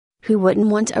Who wouldn't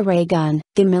want a ray gun?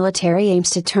 The military aims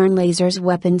to turn lasers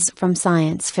weapons from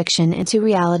science fiction into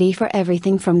reality for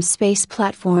everything from space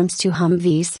platforms to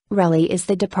Humvees. RELI is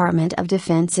the Department of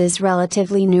Defense's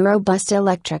relatively new robust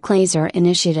electric laser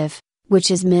initiative, which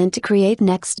is meant to create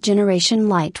next-generation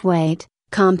lightweight,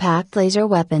 compact laser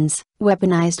weapons.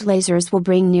 Weaponized lasers will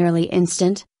bring nearly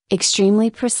instant, extremely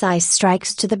precise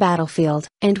strikes to the battlefield.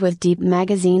 And with deep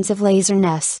magazines of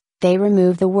laser-ness, they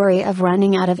remove the worry of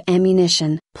running out of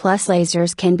ammunition. Plus,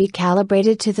 lasers can be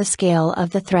calibrated to the scale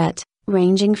of the threat,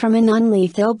 ranging from a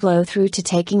non-lethal blow-through to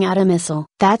taking out a missile.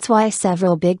 That's why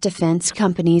several big defense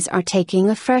companies are taking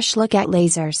a fresh look at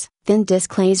lasers. Thin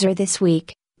disc laser. This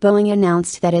week, Boeing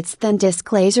announced that its thin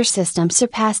disc laser system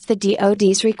surpassed the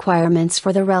DoD's requirements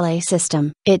for the RELI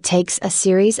system. It takes a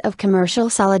series of commercial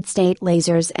solid-state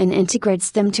lasers and integrates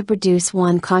them to produce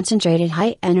one concentrated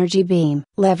high-energy beam.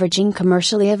 Leveraging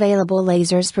commercially available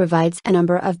lasers provides a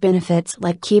number of benefits,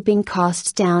 like keeping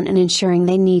costs down and ensuring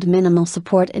they need minimal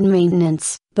support and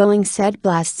maintenance. Boeing said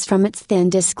blasts from its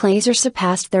thin disc laser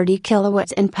surpassed 30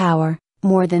 kilowatts in power,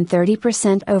 more than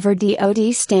 30% over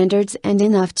DoD standards and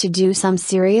enough to do some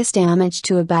serious damage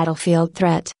to a battlefield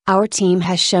threat. Our team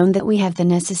has shown that we have the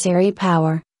necessary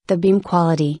power, the beam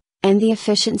quality, and the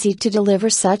efficiency to deliver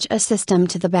such a system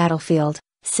to the battlefield,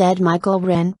 said Michael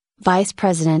Wren, Vice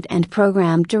President and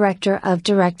Program Director of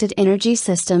Directed Energy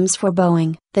Systems for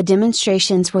Boeing. The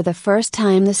demonstrations were the first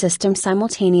time the system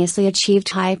simultaneously achieved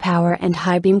high power and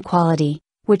high beam quality,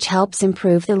 which helps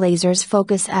improve the laser's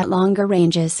focus at longer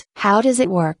ranges. How does it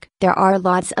work? There are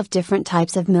lots of different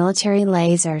types of military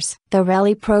lasers. The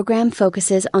RELI program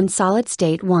focuses on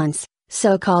solid-state ones,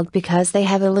 so-called because they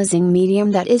have a lasing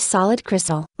medium that is solid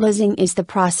crystal. Lasing is the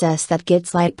process that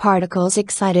gets light particles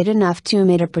excited enough to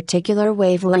emit a particular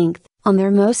wavelength. On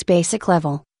their most basic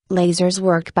level, lasers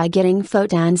work by getting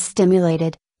photons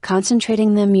stimulated,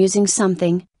 concentrating them using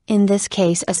something, in this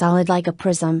case a solid like a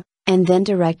prism, and then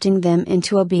directing them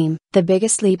into a beam. The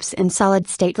biggest leaps in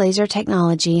solid-state laser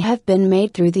technology have been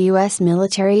made through the U.S.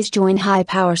 military's Joint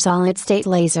High-Power Solid-State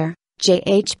Laser,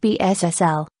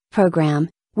 JHBSSL, program,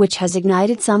 which has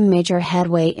ignited some major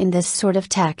headway in this sort of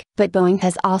tech. But Boeing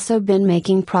has also been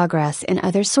making progress in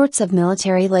other sorts of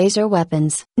military laser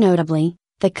weapons. Notably,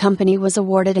 the company was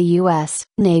awarded a U.S.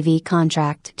 Navy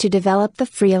contract to develop the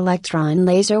free electron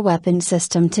laser weapon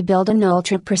system to build an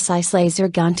ultra-precise laser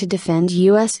gun to defend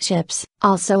U.S. ships.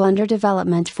 Also under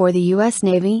development for the U.S.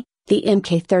 Navy, the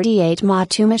Mk-38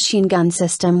 Ma-2 machine gun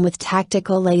system with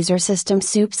tactical laser system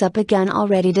soups up a gun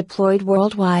already deployed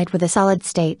worldwide with a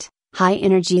solid-state,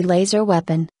 high-energy laser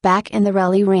weapon. Back in the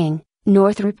RELI ring,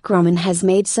 Northrop Grumman has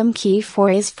made some key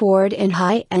forays forward in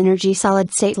high-energy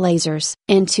solid-state lasers.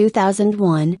 In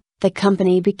 2001, the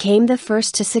company became the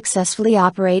first to successfully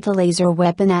operate a laser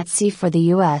weapon at sea for the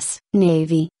U.S.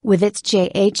 Navy. With its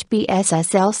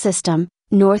JHBSSL system,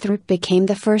 Northrop became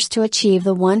the first to achieve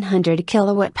the 100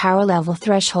 kilowatt power level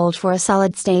threshold for a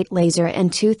solid-state laser in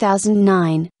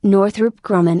 2009. Northrop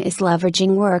Grumman is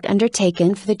leveraging work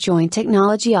undertaken for the Joint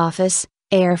Technology Office,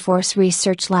 Air Force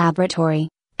Research Laboratory,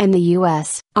 and the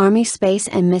U.S. Army Space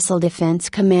and Missile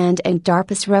Defense Command and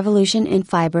DARPA's Revolution in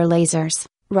Fiber Lasers,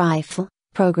 rifle,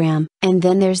 program. And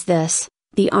then there's this.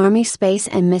 The Army Space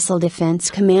and Missile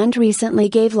Defense Command recently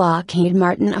gave Lockheed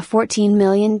Martin a $14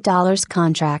 million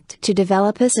contract to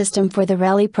develop a system for the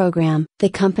RELI program. The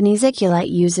company's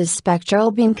Eculite uses spectral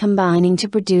beam combining to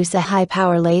produce a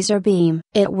high-power laser beam.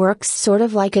 It works sort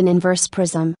of like an inverse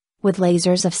prism, with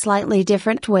lasers of slightly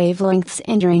different wavelengths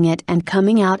entering it and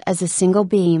coming out as a single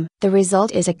beam. The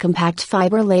result is a compact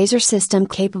fiber laser system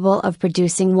capable of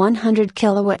producing 100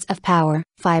 kilowatts of power.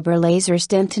 Fiber lasers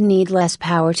tend to need less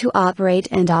power to operate,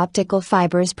 and optical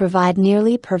fibers provide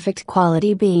nearly perfect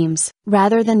quality beams.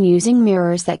 Rather than using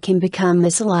mirrors that can become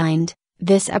misaligned,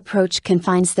 this approach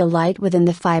confines the light within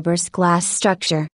the fiber's glass structure.